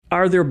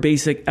are there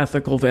basic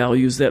ethical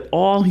values that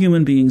all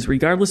human beings,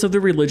 regardless of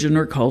their religion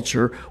or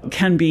culture,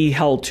 can be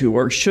held to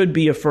or should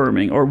be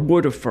affirming or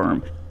would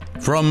affirm?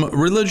 From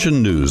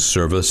Religion News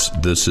Service,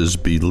 this is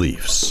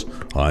Beliefs.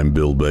 I'm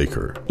Bill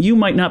Baker. You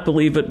might not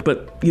believe it,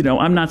 but,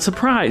 I'm not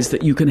surprised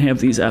that you can have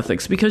these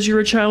ethics because you're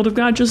a child of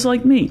God just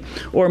like me,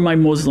 or my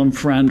Muslim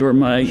friend or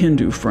my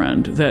Hindu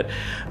friend, that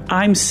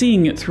I'm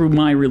seeing it through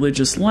my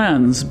religious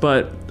lens,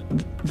 but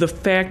the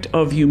fact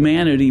of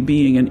humanity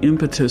being an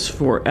impetus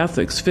for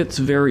ethics fits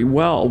very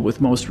well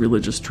with most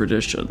religious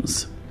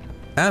traditions.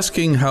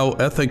 Asking how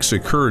ethics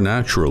occur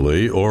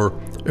naturally or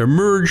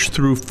emerge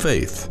through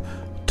faith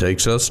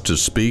takes us to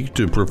speak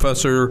to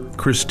Professor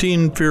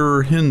Christine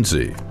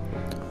Führer-Hinze.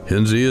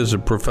 Hinze is a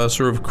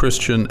professor of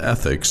Christian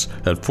ethics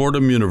at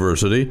Fordham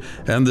University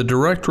and the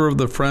director of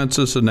the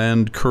Francis and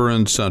Anne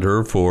Curran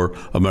Center for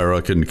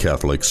American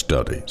Catholic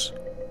Studies.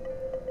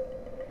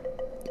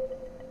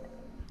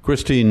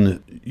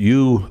 Christine,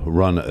 you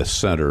run a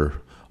center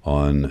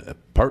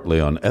partly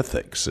on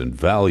ethics and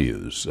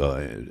values,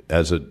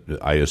 as it,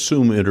 I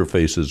assume,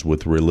 interfaces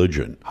with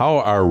religion. How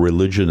are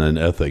religion and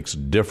ethics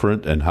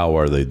different, and how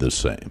are they the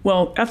same?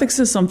 Well, ethics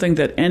is something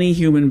that any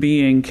human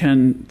being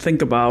can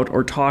think about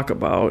or talk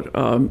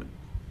about.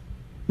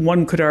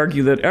 One could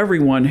argue that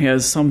everyone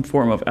has some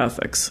form of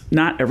ethics.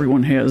 Not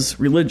everyone has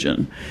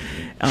religion.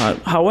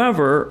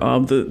 However,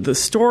 the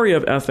story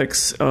of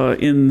ethics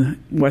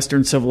in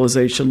Western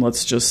civilization,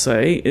 let's just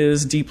say,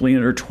 is deeply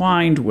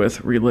intertwined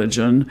with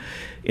religion,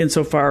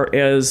 insofar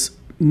as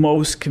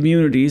most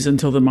communities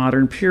until the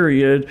modern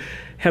period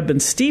have been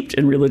steeped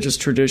in religious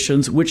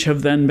traditions, which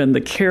have then been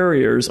the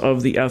carriers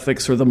of the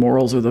ethics or the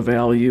morals or the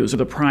values, or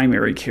the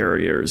primary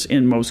carriers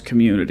in most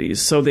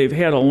communities. So they've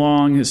had a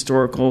long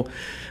historical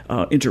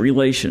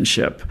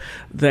interrelationship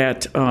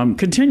that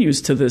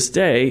continues to this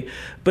day.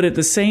 But at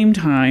the same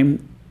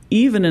time,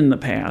 even in the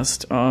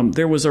past,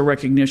 there was a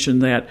recognition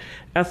that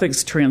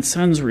ethics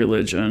transcends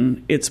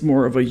religion. It's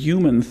more of a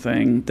human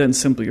thing than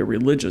simply a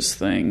religious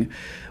thing.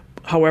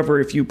 However,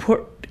 if you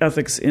put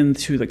ethics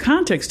into the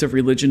context of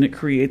religion, it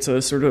creates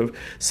a sort of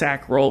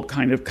sacral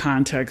kind of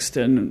context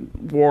and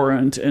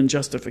warrant and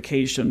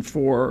justification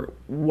for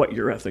what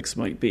your ethics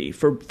might be,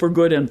 for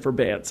good and for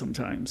bad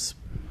sometimes.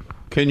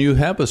 Can you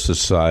have a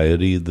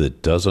society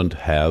that doesn't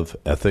have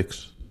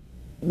ethics?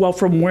 Well,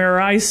 from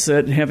where I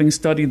sit, having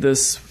studied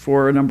this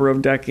for a number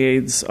of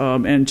decades,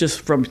 and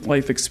just from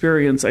life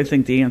experience, I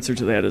think the answer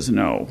to that is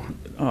no.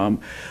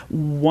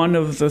 One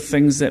of the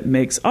things that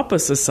makes up a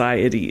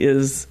society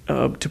is,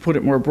 to put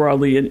it more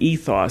broadly, an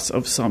ethos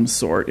of some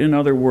sort. In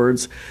other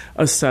words,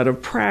 a set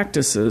of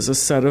practices, a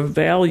set of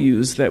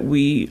values that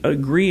we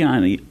agree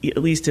on, at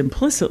least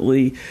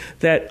implicitly,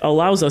 that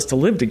allows us to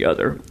live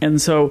together.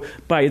 And so,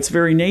 by its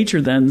very nature,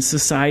 then,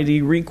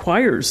 society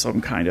requires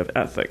some kind of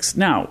ethics.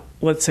 Now,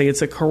 let's say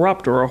it's a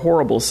corrupt or a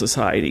horrible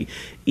society.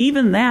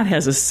 Even that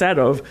has a set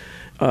of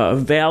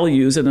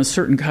values and a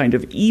certain kind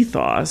of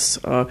ethos.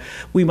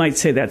 We might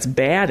say that's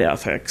bad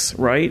ethics,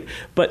 right?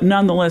 But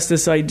nonetheless,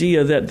 this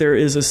idea that there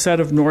is a set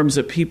of norms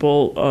that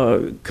people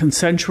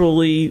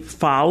consensually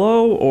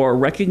follow or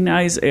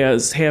recognize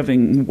as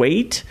having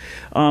weight.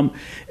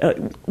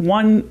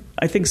 One,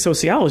 I think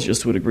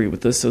sociologists would agree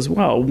with this as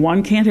well.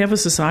 One can't have a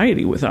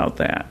society without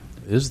that.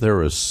 Is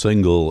there a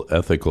single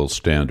ethical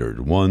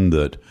standard, one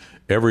that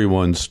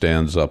everyone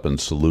stands up and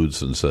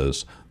salutes and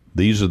says,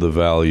 these are the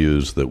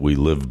values that we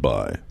live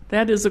by?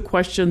 That is a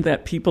question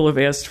that people have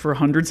asked for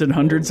hundreds and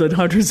hundreds and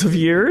hundreds of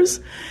years.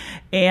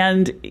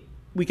 And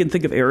we can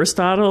think of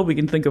Aristotle, we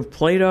can think of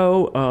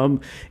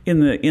Plato.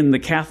 In the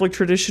Catholic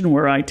tradition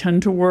where I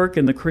tend to work,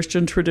 in the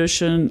Christian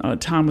tradition,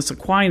 Thomas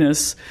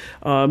Aquinas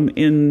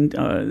in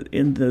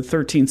the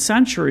 13th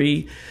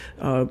century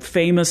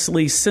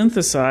famously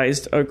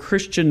synthesized a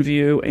Christian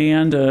view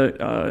and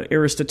a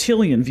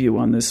Aristotelian view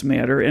on this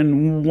matter.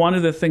 And one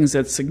of the things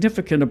that's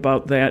significant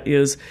about that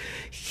is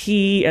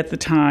he, at the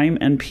time,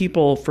 and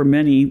people for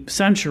many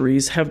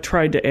centuries, have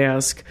tried to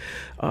ask,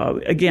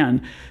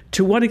 again,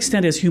 to what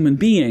extent as human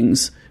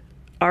beings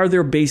are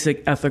there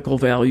basic ethical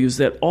values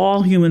that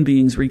all human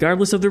beings,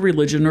 regardless of their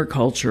religion or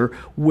culture,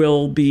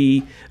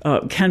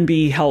 can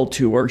be held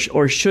to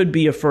or should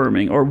be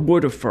affirming or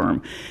would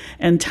affirm?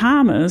 And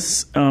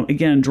Thomas,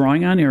 again,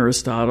 drawing on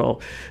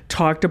Aristotle,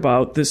 talked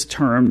about this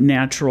term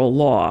natural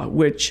law,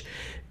 which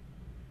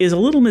is a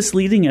little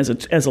misleading as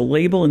a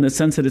label in the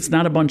sense that it's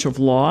not a bunch of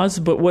laws,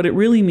 but what it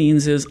really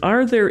means is,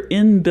 are there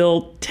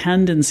inbuilt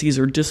tendencies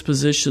or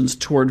dispositions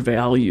toward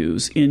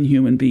values in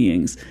human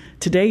beings?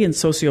 Today in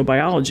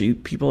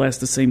sociobiology, people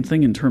ask the same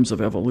thing in terms of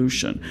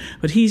evolution,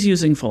 but he's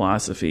using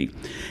philosophy.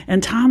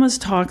 And Thomas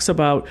talks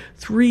about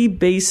three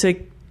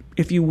basic,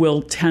 if you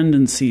will,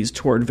 tendencies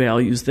toward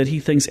values that he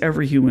thinks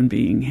every human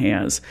being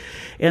has.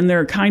 And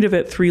they're kind of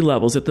at three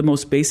levels. At the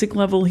most basic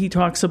level, he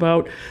talks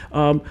about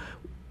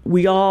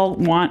we all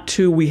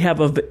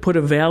put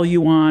a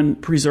value on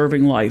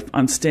preserving life,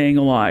 on staying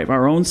alive,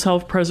 our own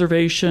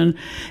self-preservation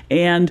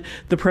and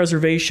the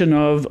preservation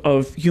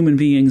of human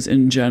beings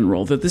in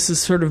general, that this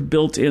is sort of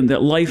built in,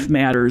 that life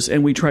matters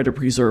and we try to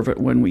preserve it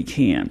when we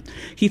can.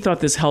 He thought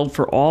this held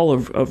for all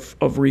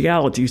of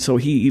reality, so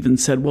he even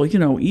said, well,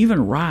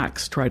 even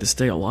rocks try to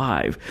stay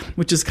alive,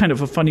 which is kind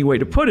of a funny way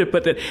to put it,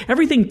 but that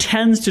everything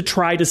tends to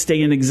try to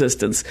stay in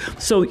existence.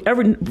 So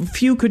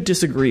few could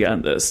disagree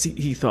on this,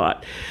 he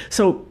thought.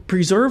 So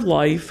preserve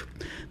life.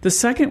 The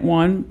second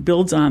one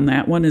builds on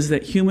that one, is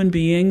that human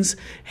beings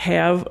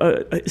have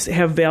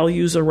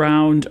values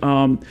around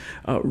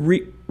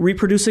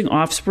reproducing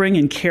offspring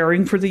and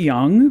caring for the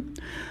young.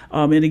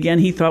 And again,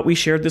 he thought we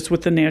shared this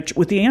with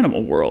the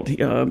animal world.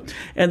 And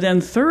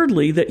then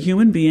thirdly, that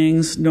human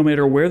beings, no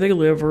matter where they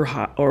live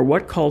or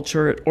what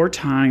culture or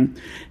time,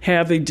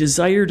 have a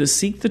desire to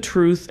seek the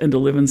truth and to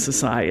live in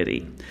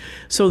society.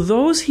 So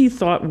those he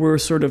thought were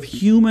sort of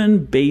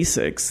human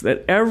basics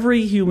that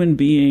every human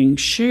being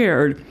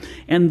shared,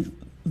 and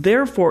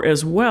therefore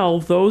as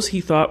well, those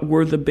he thought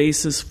were the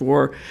basis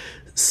for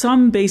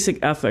some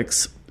basic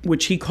ethics,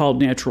 which he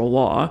called natural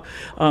law,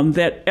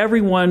 that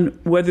everyone,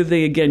 whether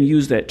they again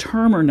use that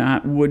term or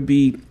not,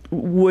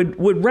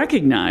 would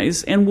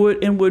recognize and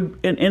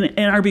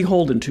are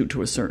beholden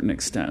to a certain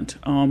extent.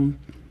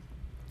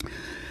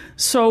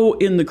 So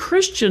in the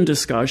Christian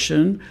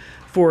discussion,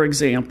 for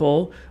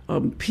example,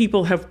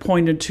 people have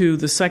pointed to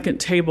the second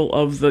table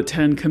of the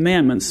Ten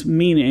Commandments,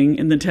 meaning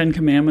in the Ten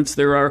Commandments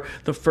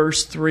the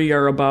first three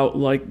are about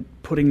like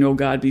putting no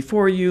God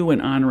before you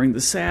and honoring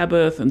the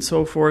Sabbath and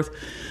so forth.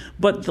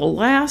 But the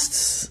last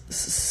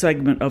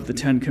segment of the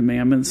Ten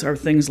Commandments are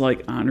things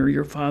like honor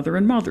your father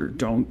and mother,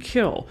 don't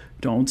kill,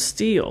 don't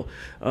steal,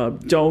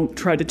 don't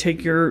try to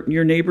take your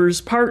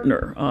neighbor's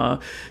partner,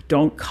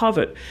 don't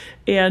covet.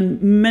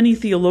 And many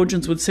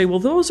theologians would say, well,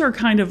 those are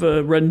kind of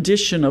a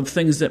rendition of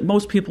things that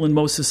most people in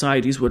most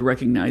societies would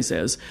recognize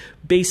as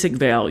basic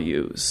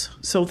values.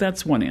 So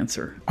that's one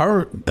answer.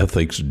 Are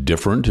ethics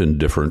different in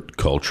different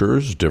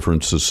cultures,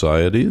 different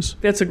societies?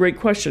 That's a great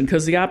question,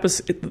 because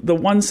the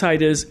one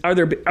side is, are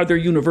there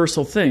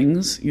universal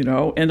things,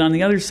 and on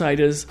the other side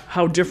is,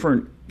 how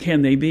different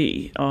can they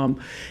be?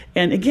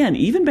 And again,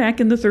 even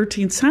back in the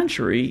 13th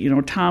century,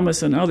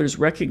 Thomas and others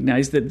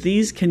recognized that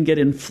these can get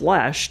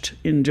infleshed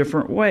in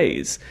different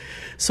ways.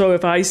 So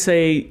if I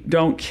say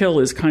don't kill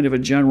is kind of a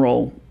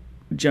general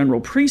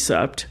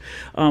precept,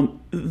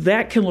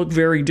 that can look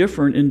very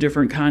different in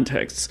different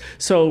contexts.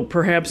 So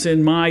perhaps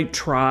in my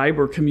tribe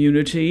or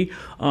community,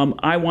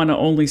 I want to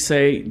only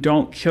say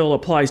don't kill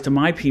applies to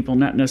my people,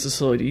 not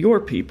necessarily to your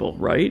people,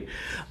 right?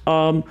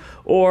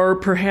 Or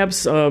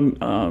perhaps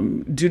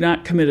do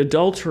not commit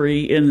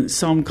adultery in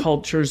some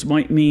cultures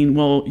might mean,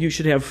 well, you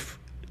should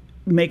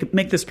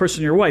make this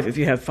person your wife. If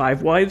you have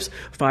 5 wives,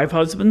 5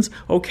 husbands,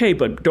 okay,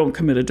 but don't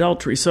commit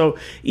adultery. So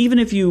even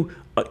if you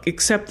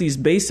accept these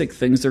basic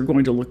things, they're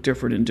going to look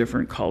different in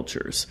different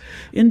cultures.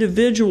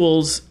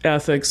 Individuals'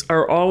 ethics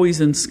are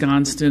always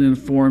ensconced and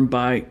informed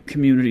by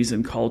communities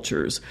and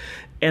cultures,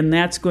 and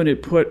that's going to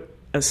put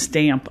a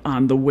stamp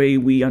on the way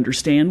we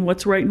understand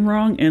what's right and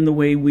wrong, and the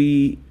way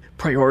we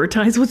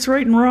prioritize what's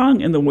right and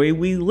wrong, and the way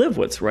we live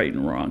what's right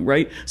and wrong,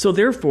 right? So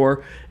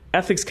therefore,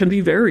 ethics can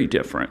be very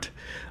different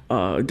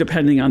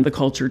depending on the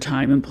culture,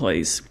 time, and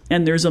place.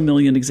 And there's a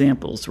million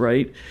examples,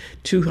 right?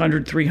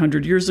 200,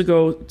 300 years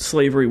ago,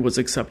 slavery was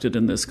accepted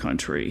in this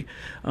country.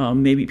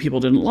 Maybe people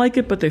didn't like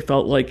it, but they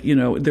felt like,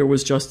 there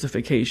was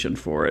justification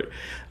for it.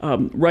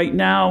 Right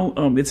now,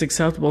 it's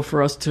acceptable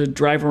for us to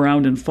drive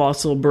around in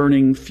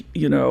fossil-burning,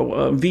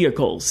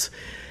 vehicles.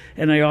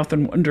 And I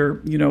often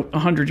wonder,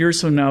 100 years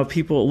from now,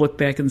 people look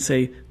back and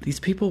say, these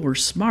people were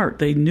smart.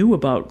 They knew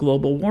about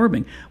global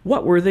warming.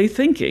 What were they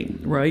thinking,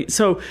 right?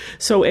 So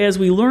as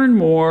we learn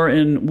more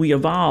and we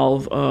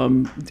evolve,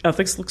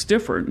 ethics looks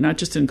different, not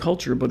just in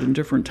culture, but in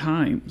different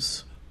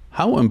times.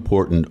 How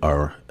important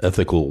are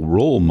ethical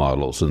role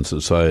models in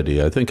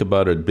society? I think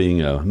about it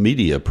being a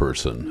media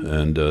person,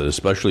 and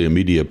especially a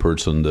media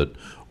person that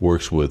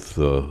works with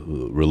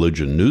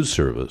religion news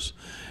service.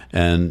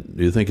 And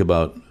you think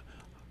about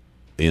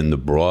in the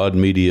broad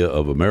media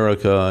of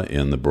America,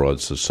 in the broad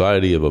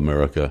society of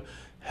America,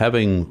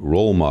 having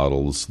role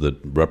models that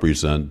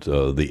represent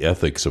the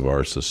ethics of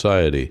our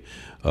society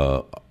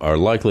are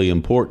likely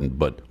important.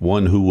 But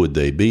one, who would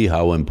they be?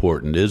 How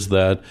important is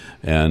that?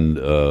 And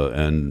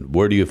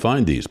where do you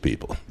find these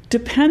people?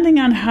 Depending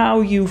on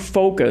how you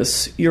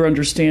focus your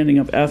understanding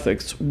of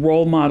ethics,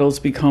 role models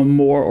become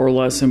more or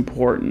less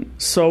important.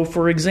 So,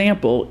 for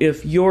example,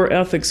 if your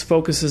ethics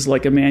focuses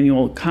like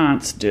Immanuel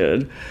Kant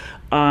did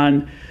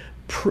on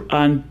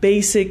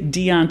basic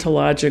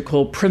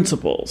deontological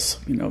principles,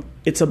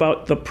 it's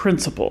about the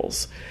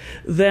principles,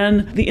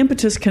 then the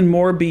impetus can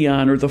more be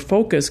on, or the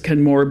focus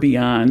can more be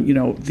on,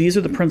 these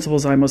are the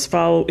principles I must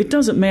follow. It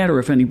doesn't matter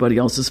if anybody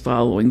else is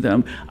following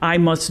them. I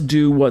must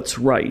do what's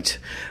right.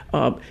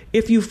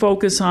 If you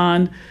focus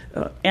on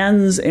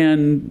ends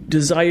and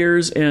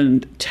desires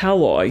and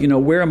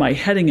teloi, where am I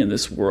heading in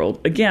this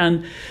world?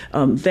 Again,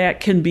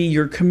 that can be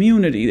your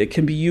community. That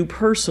can be you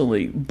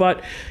personally.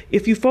 But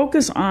if you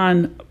focus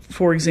on,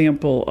 for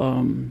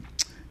example,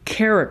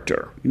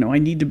 character, I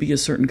need to be a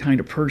certain kind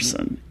of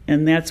person,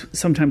 and that's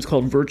sometimes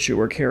called virtue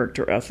or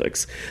character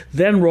ethics,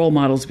 then role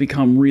models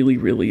become really,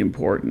 really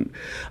important.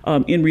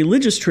 In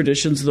religious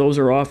traditions, those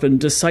are often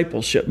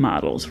discipleship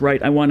models,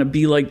 right? I want to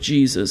be like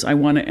Jesus. I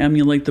want to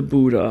emulate the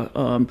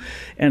Buddha,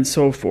 and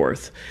so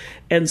forth.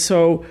 And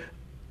so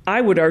I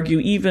would argue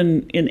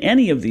even in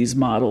any of these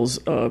models,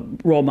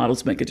 role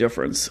models make a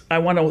difference. I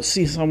want to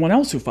see someone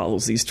else who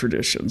follows these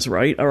traditions,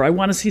 right? Or I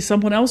want to see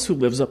someone else who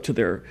lives up to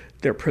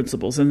their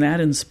principles, and that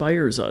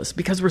inspires us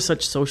because we're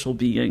such social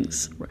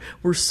beings.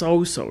 We're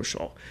so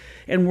social.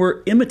 And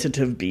we're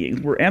imitative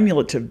beings. We're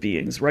emulative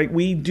beings, right?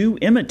 We do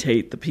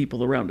imitate the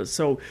people around us.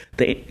 So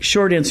the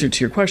short answer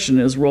to your question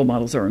is role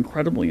models are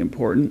incredibly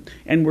important,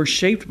 and we're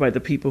shaped by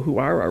the people who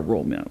are our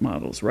role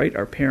models, right?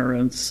 Our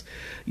parents,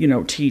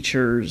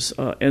 teachers,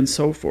 and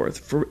so forth,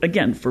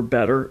 for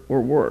better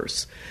or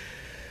worse.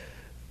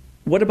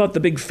 What about the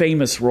big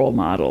famous role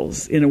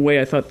models? In a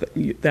way, I thought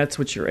that's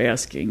what you're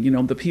asking.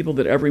 The people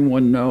that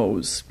everyone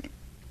knows.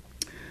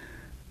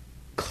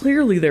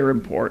 Clearly, they're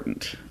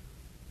important.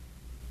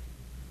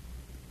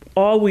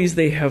 Always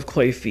they have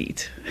clay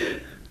feet.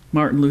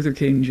 Martin Luther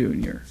King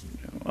Jr.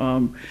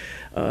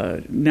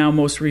 Now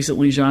most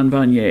recently Jean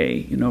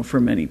Vanier, for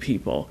many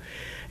people.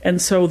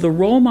 And so the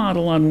role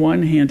model on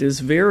one hand is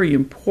very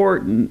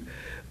important,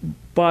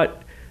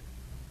 but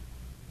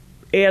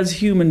as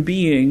human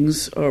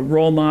beings,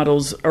 role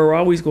models are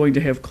always going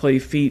to have clay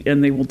feet,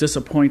 and they will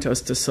disappoint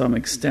us to some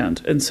extent.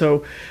 And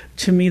so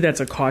to me, that's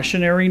a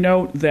cautionary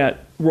note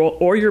that,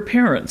 or your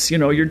parents,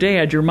 your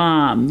dad, your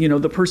mom,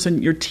 the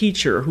person, your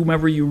teacher,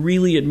 whomever you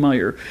really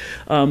admire.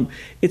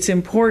 It's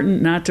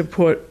important not to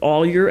put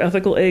all your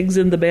ethical eggs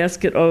in the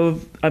basket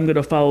of, I'm going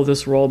to follow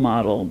this role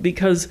model,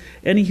 because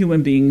any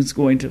human being is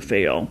going to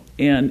fail,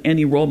 and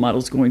any role model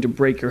is going to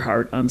break your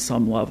heart on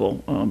some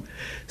level.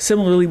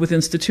 Similarly with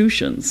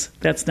institutions,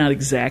 that's not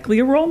exactly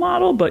a role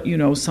model, but,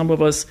 some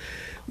of us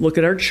look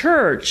at our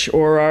church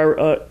or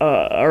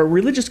our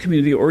religious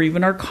community or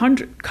even our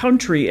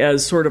country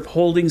as sort of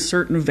holding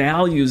certain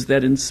values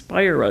that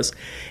inspire us.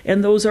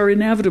 And those are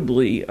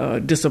inevitably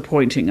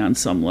disappointing on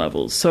some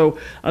levels. So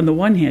on the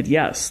one hand,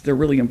 yes, they're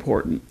really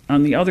important.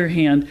 On the other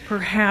hand,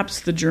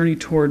 perhaps the journey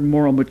toward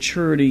moral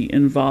maturity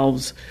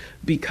involves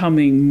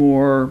becoming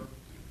more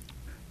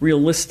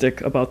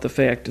realistic about the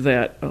fact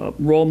that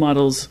role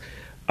models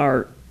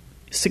are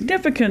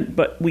significant,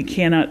 but we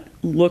cannot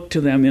look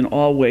to them in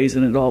all ways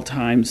and at all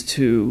times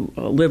to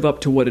live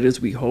up to what it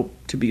is we hope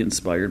to be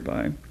inspired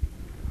by.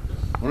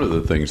 One of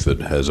the things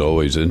that has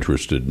always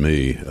interested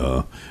me,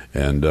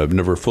 and I've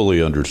never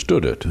fully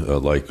understood it,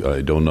 like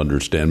I don't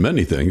understand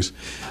many things,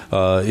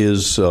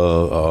 is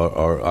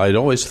I'd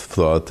always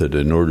thought that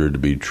in order to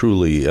be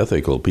truly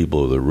ethical,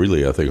 people that are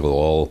really ethical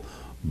all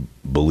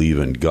believe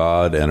in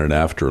God and an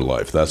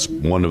afterlife. That's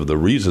one of the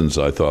reasons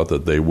I thought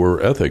that they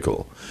were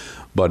ethical.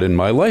 But in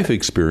my life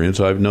experience,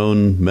 I've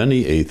known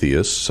many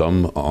atheists,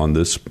 some on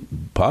this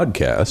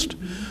podcast,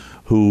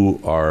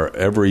 who are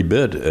every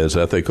bit as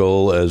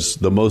ethical as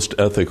the most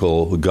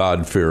ethical,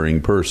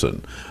 God-fearing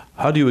person.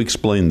 How do you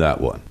explain that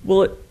one?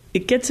 Well,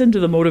 it gets into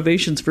the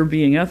motivations for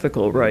being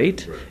ethical,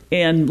 right?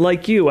 And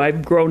like you,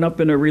 I've grown up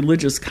in a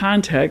religious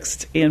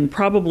context, and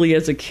probably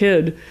as a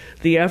kid,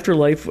 the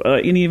afterlife,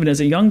 and even as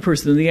a young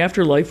person, the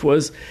afterlife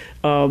was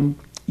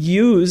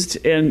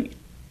used and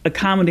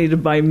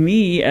accommodated by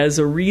me as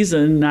a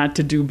reason not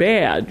to do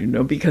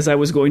bad, because I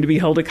was going to be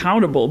held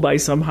accountable by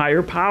some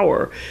higher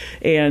power.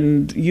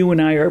 And you and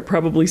I are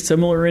probably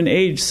similar in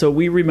age, so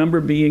we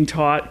remember being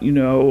taught,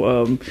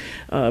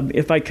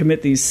 if I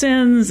commit these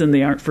sins and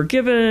they aren't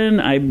forgiven,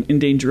 I'm in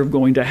danger of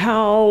going to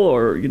hell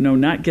or,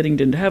 not getting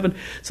into heaven.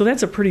 So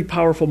that's a pretty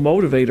powerful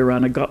motivator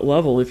on a gut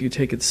level if you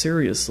take it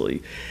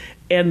seriously.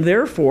 And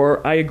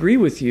therefore, I agree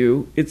with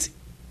you, it's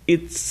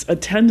a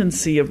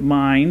tendency of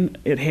mine,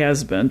 it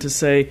has been, to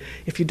say,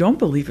 if you don't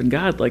believe in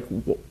God,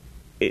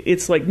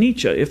 it's like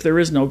Nietzsche, if there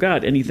is no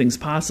God, anything's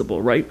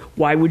possible, right?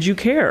 Why would you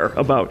care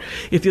about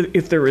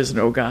if there is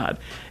no God?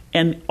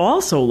 And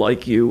also,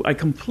 like you, I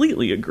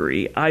completely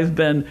agree. I've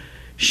been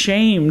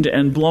shamed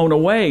and blown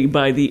away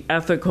by the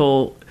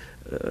ethical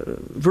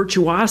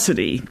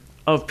virtuosity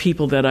of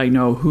people that I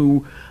know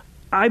who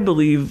I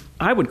believe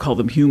I would call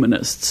them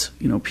humanists,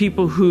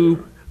 people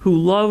who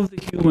love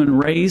the human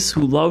race,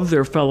 who love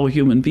their fellow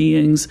human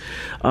beings,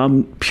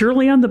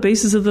 purely on the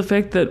basis of the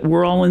fact that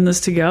we're all in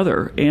this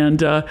together.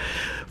 And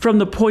from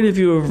the point of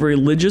view of a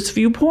religious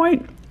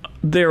viewpoint,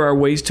 there are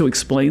ways to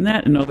explain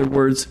that. In other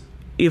words,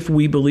 if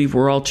we believe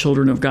we're all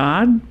children of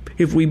God,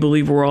 if we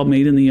believe we're all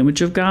made in the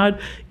image of God,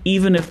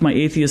 even if my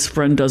atheist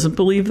friend doesn't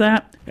believe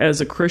that,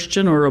 as a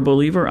Christian or a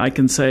believer, I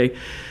can say,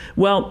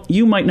 well,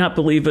 you might not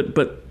believe it,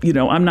 but,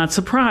 I'm not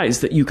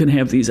surprised that you can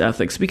have these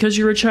ethics because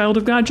you're a child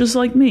of God just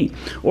like me,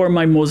 or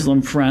my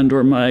Muslim friend,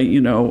 or my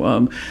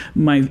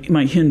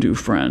Hindu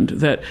friend,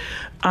 that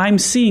I'm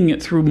seeing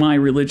it through my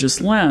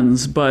religious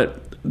lens, but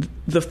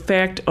the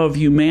fact of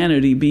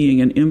humanity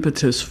being an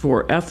impetus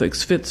for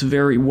ethics fits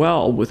very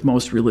well with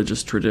most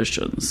religious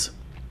traditions.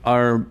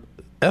 Are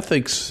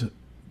ethics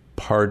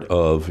part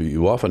of,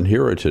 you often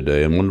hear it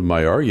today, and one of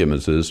my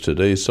arguments is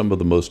today some of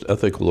the most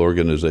ethical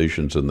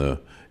organizations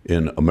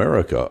in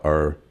America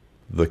are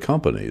the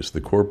companies, the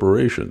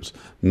corporations,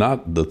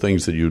 not the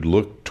things that you'd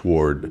look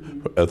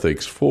toward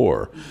ethics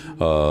for,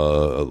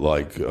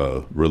 like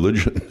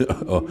religion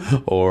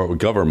or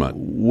government.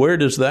 Where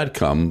does that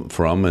come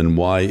from, and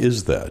why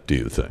is that, do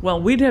you think? Well,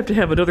 we'd have to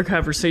have another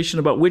conversation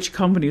about which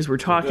companies we're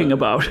talking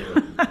about.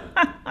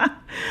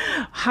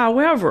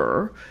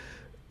 However,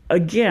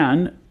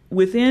 again,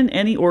 within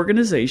any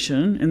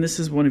organization, and this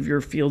is one of your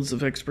fields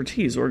of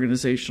expertise,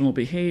 organizational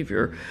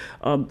behavior,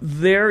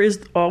 there is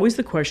always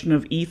the question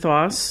of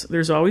ethos,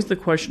 there's always the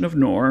question of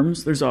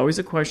norms, there's always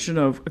a question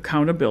of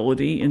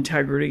accountability,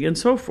 integrity, and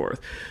so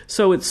forth.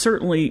 So it's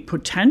certainly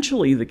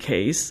potentially the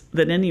case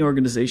that any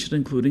organization,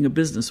 including a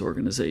business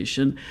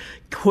organization,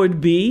 could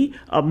be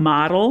a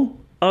model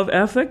of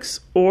ethics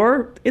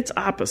or its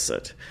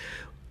opposite.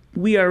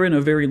 We are in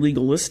a very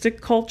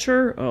legalistic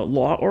culture, a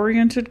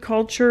law-oriented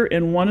culture,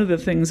 and one of the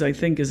things I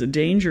think is a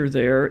danger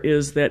there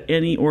is that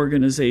any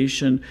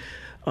organization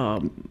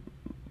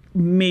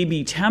may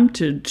be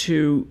tempted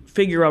to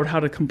figure out how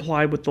to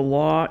comply with the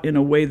law in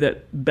a way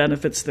that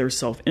benefits their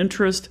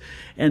self-interest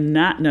and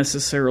not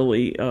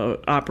necessarily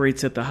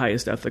operates at the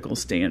highest ethical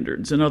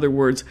standards. In other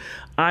words,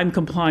 I'm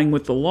complying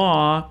with the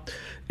law,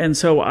 and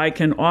so I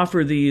can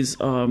offer these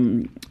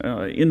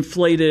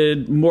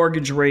inflated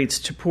mortgage rates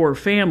to poor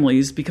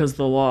families because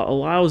the law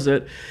allows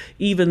it,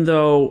 even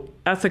though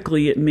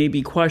ethically it may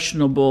be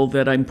questionable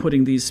that I'm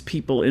putting these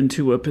people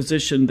into a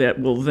position that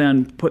will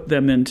then put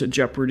them into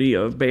jeopardy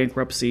of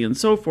bankruptcy and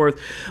so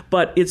forth.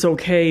 But it's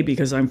okay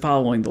because I'm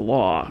following the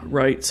law,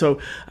 right? So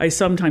I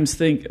sometimes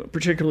think,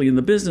 particularly in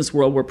the business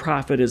world where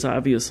profit is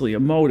obviously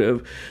a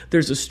motive,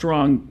 there's a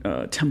strong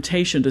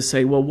temptation to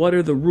say, well, what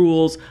are the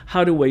rules?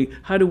 How do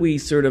we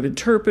sort of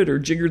interpret or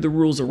jigger the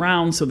rules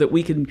around so that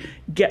we can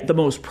get the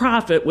most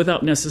profit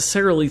without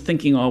necessarily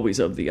thinking always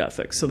of the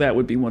ethics? So that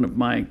would be one of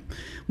my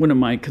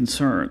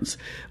concerns.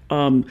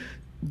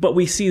 But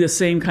we see the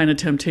same kind of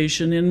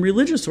temptation in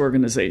religious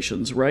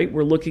organizations, right?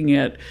 We're looking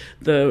at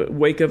the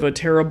wake of a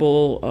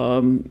terrible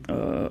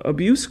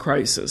abuse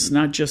crisis,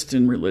 not just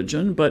in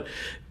religion, but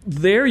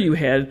there you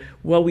had,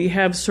 well, we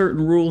have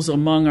certain rules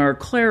among our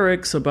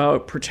clerics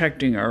about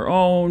protecting our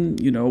own.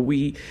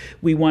 We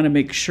want to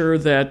make sure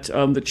that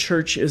the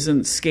church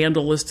isn't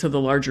scandalous to the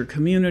larger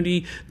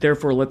community.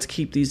 Therefore, let's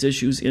keep these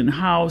issues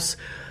in-house.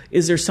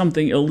 Is there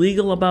something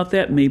illegal about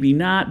that? Maybe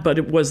not,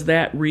 but was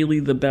that really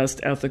the best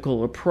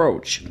ethical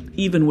approach,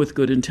 even with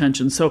good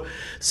intentions?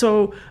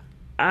 So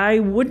I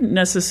wouldn't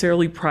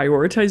necessarily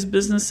prioritize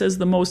business as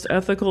the most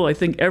ethical. I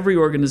think every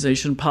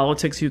organization,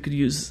 politics, you could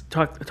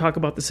talk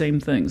about the same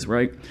things,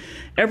 right?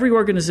 Every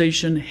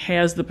organization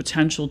has the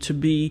potential to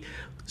be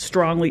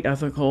strongly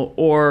ethical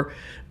or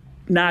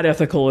not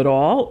ethical at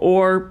all,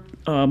 or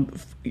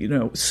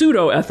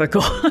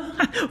pseudo-ethical,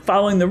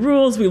 following the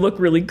rules. We look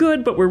really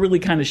good, but we're really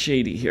kind of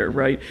shady here,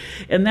 right?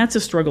 And that's a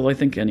struggle I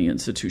think any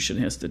institution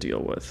has to deal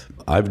with.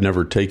 I've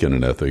never taken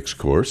an ethics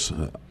course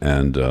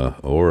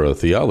or a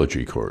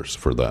theology course,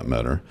 for that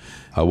matter.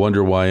 I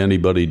wonder why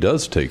anybody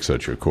does take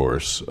such a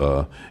course.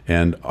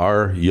 And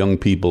are young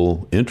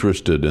people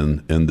interested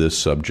in this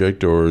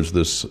subject, or is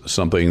this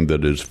something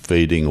that is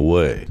fading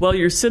away? Well,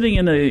 you're sitting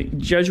in a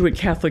Jesuit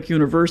Catholic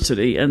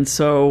university, and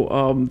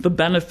so the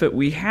benefit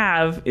we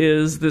have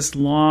is this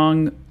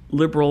long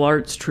liberal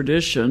arts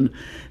tradition,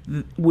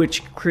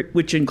 which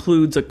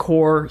includes a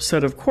core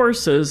set of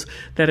courses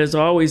that has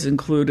always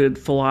included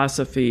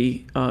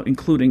philosophy,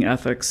 including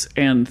ethics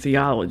and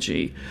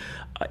theology.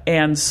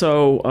 And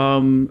so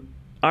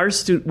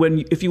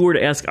if you were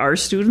to ask our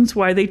students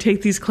why they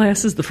take these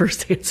classes, the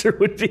first answer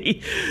would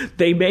be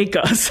they make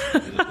us.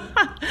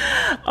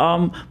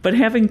 But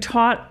having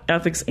taught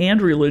ethics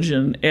and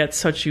religion at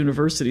such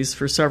universities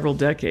for several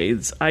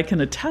decades, I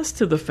can attest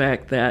to the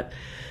fact that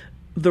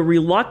the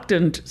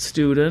reluctant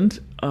student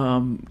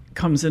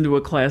comes into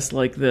a class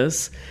like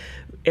this,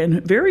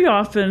 and very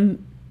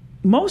often,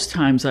 most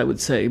times I would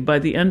say, by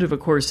the end of a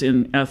course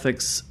in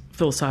ethics,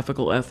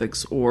 philosophical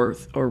ethics or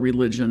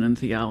religion and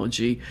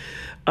theology,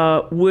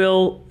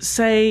 will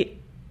say,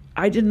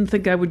 I didn't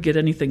think I would get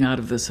anything out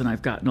of this, and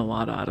I've gotten a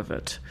lot out of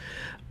it.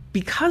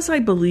 Because I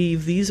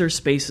believe these are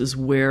spaces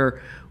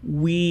where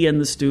we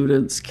and the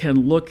students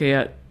can look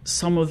at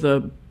some of the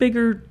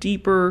bigger,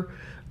 deeper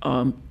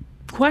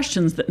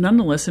questions that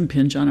nonetheless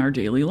impinge on our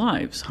daily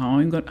lives. How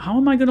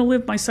am I going to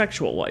live my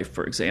sexual life,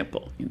 for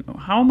example?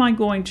 How am I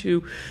going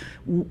to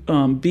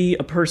be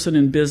a person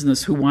in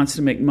business who wants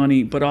to make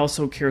money but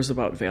also cares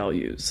about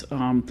values?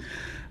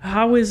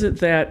 How is it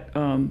that,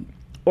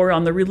 or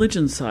on the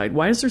religion side,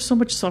 why is there so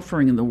much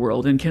suffering in the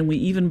world, and can we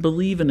even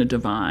believe in a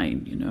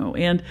divine?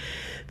 And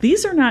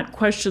these are not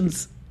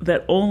questions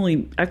that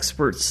only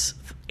experts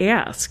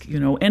ask.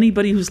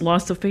 Anybody who's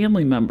lost a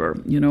family member,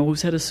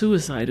 who's had a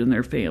suicide in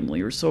their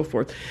family or so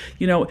forth,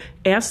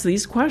 ask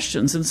these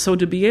questions. And so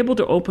to be able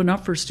to open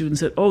up for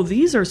students that,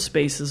 these are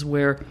spaces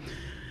where,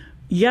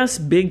 yes,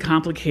 big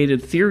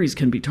complicated theories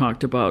can be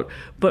talked about,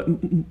 but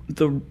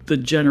the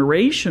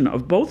generation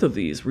of both of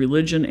these,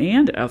 religion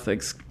and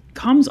ethics,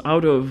 comes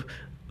out of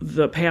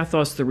the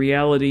pathos, the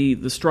reality,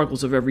 the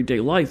struggles of everyday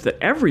life that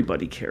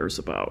everybody cares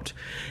about.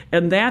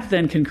 And that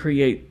then can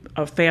create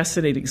a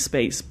fascinating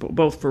space,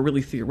 both for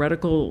really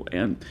theoretical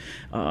and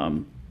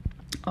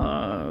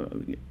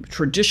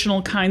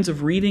traditional kinds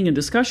of reading and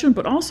discussion,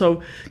 but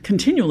also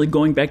continually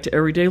going back to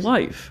everyday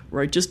life,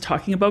 right? Just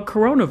talking about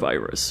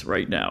coronavirus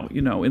right now,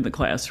 in the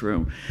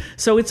classroom.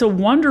 So it's a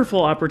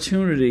wonderful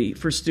opportunity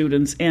for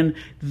students, and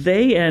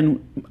they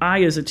and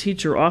I as a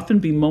teacher often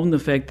bemoan the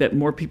fact that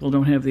more people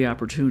don't have the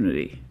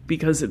opportunity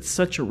because it's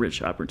such a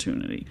rich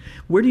opportunity.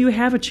 Where do you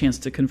have a chance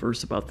to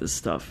converse about this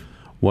stuff?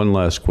 One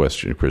last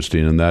question,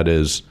 Christine, and that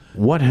is,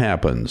 what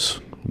happens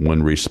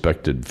when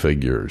respected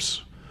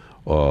figures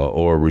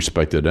or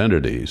respected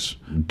entities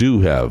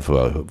do have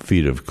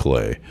feet of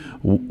clay?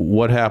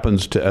 What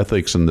happens to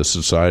ethics in the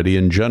society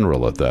in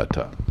general at that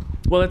time?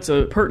 Well, that's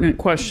a pertinent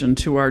question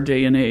to our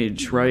day and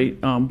age, right?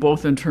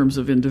 Both in terms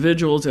of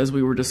individuals, as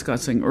we were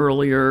discussing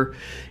earlier.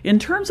 In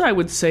terms, I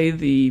would say,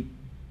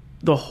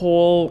 the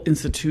whole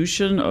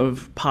institution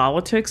of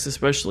politics,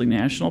 especially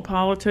national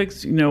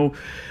politics.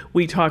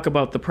 We talk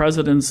about the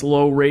president's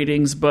low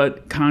ratings,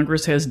 but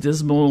Congress has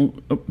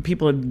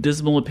people have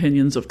dismal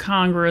opinions of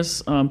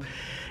Congress. I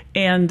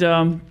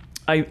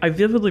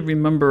vividly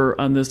remember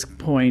on this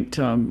point,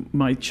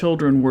 my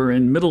children were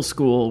in middle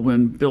school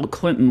when Bill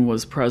Clinton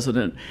was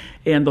president,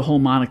 and the whole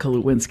Monica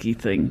Lewinsky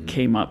thing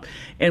came up.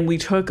 And we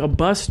took a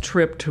bus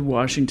trip to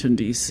Washington,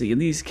 D.C.,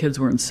 and these kids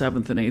were in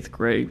 7th and 8th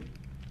grade.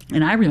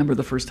 And I remember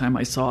the first time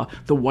I saw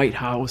the White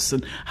House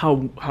and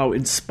how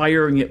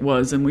inspiring it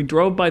was. And we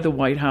drove by the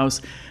White House,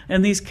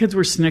 and these kids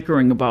were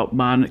snickering about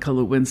Monica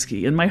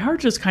Lewinsky. And my heart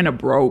just kind of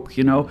broke,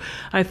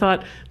 I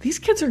thought, these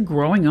kids are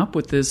growing up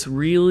with this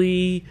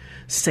really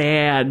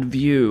sad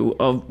view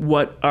of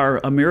what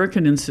our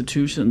American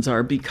institutions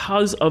are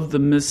because of the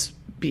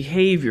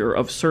misbehavior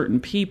of certain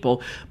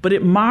people, but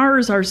it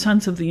mars our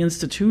sense of the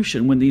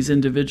institution when these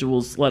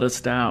individuals let us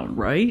down,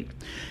 right?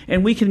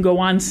 And we can go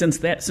on since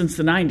the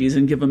 90s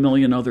and give a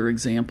million other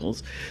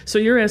examples. So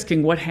you're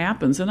asking what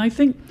happens, and I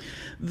think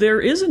there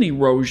is an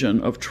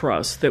erosion of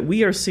trust that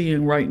we are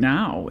seeing right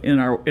now in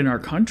our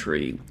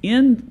country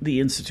in the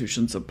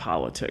institutions of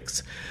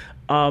politics.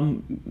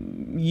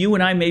 You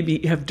and I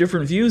maybe have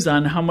different views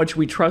on how much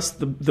we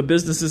trust the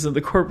businesses and the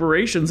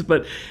corporations,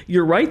 but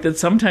you're right that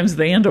sometimes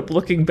they end up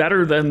looking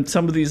better than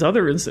some of these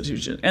other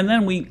institutions. And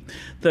then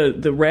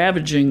the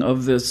ravaging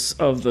of the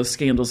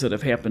scandals that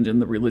have happened in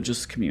the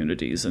religious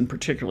communities, and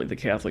particularly the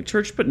Catholic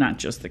Church, but not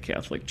just the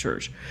Catholic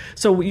Church.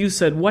 So you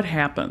said, what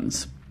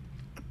happens?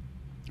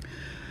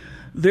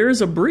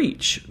 There's a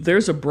breach,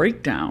 there's a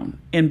breakdown,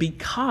 and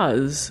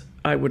because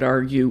I would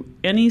argue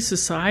any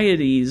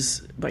society's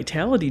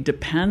vitality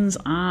depends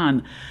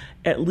on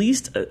at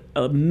least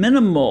a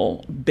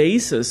minimal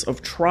basis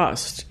of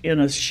trust in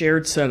a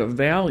shared set of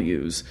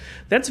values.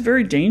 That's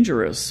very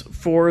dangerous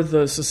for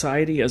the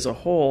society as a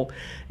whole.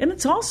 And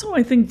it's also,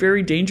 I think,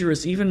 very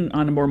dangerous even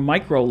on a more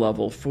micro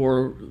level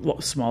for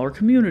smaller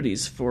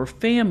communities, for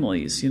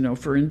families,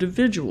 for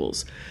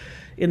individuals.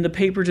 In the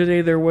paper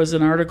today, there was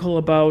an article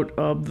about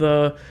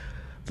the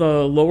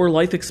lower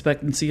life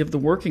expectancy of the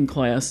working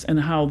class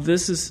and how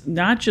this is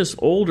not just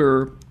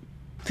older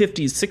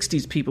 50s,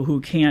 60s people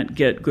who can't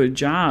get good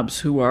jobs,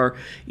 who are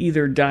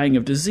either dying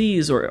of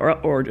disease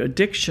or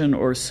addiction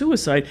or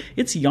suicide.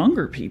 It's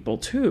younger people,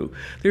 too.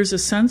 There's a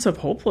sense of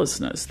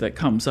hopelessness that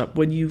comes up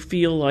when you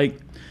feel like,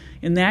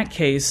 in that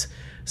case,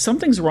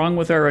 something's wrong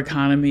with our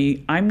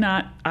economy. I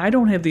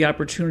don't have the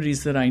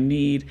opportunities that I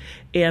need,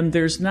 and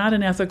there's not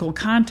an ethical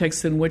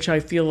context in which I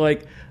feel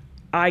like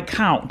I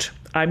count.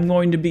 I'm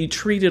going to be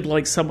treated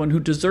like someone who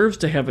deserves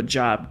to have a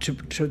job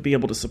to be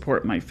able to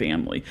support my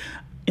family.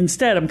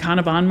 Instead, I'm kind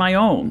of on my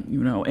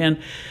own, and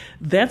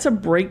that's a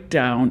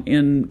breakdown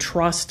in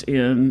trust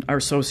in our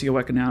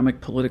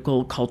socioeconomic,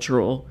 political,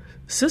 cultural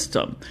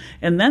system.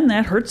 And then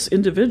that hurts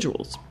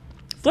individuals.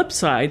 Flip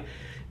side,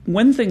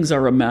 when things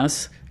are a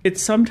mess,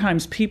 it's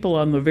sometimes people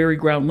on the very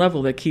ground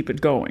level that keep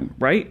it going,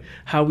 right?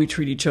 How we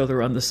treat each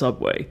other on the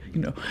subway,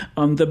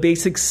 the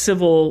basic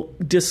civil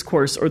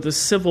discourse or the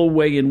civil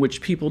way in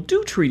which people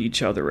do treat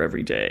each other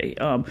every day.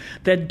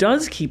 That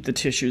does keep the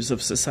tissues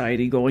of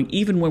society going,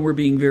 even when we're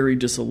being very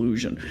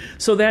disillusioned.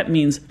 So that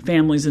means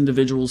families,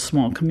 individuals,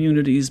 small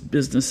communities,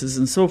 businesses,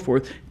 and so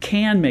forth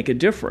can make a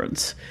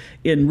difference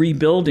in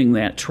rebuilding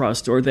that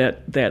trust or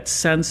that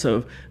sense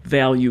of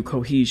value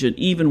cohesion,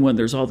 even when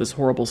there's all this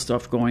horrible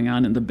stuff going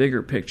on in the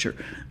bigger picture.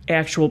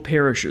 Actual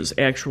parishes,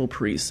 actual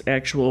priests,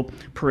 actual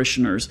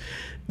parishioners,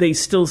 they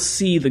still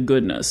see the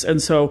goodness.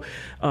 And so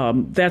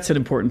that's an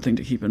important thing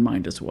to keep in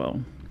mind as well.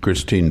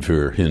 Christine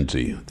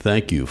Fehr-Hinze,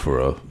 thank you for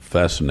a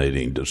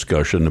fascinating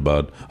discussion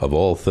of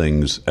all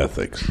things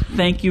ethics.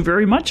 Thank you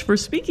very much for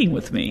speaking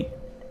with me.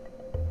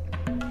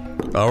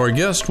 Our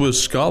guest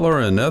was scholar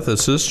and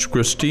ethicist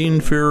Christine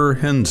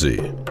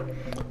Fehr-Hinze.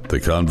 The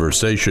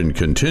conversation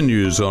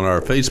continues on our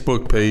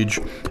Facebook page,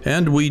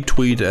 and we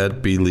tweet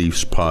at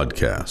Beliefs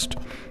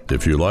Podcast.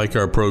 If you like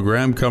our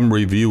program, come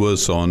review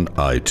us on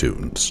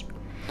iTunes.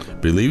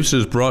 Beliefs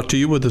is brought to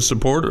you with the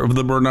support of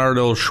the Bernard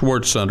L.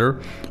 Schwartz Center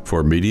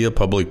for Media,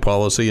 Public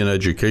Policy, and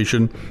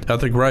Education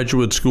at the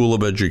Graduate School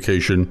of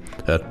Education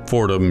at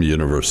Fordham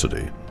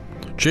University.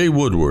 Jay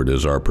Woodward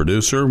is our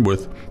producer,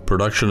 with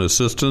production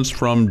assistance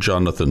from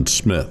Jonathan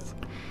Smith.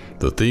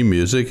 The theme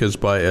music is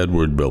by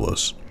Edward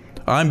Billis.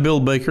 I'm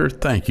Bill Baker.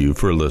 Thank you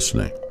for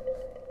listening.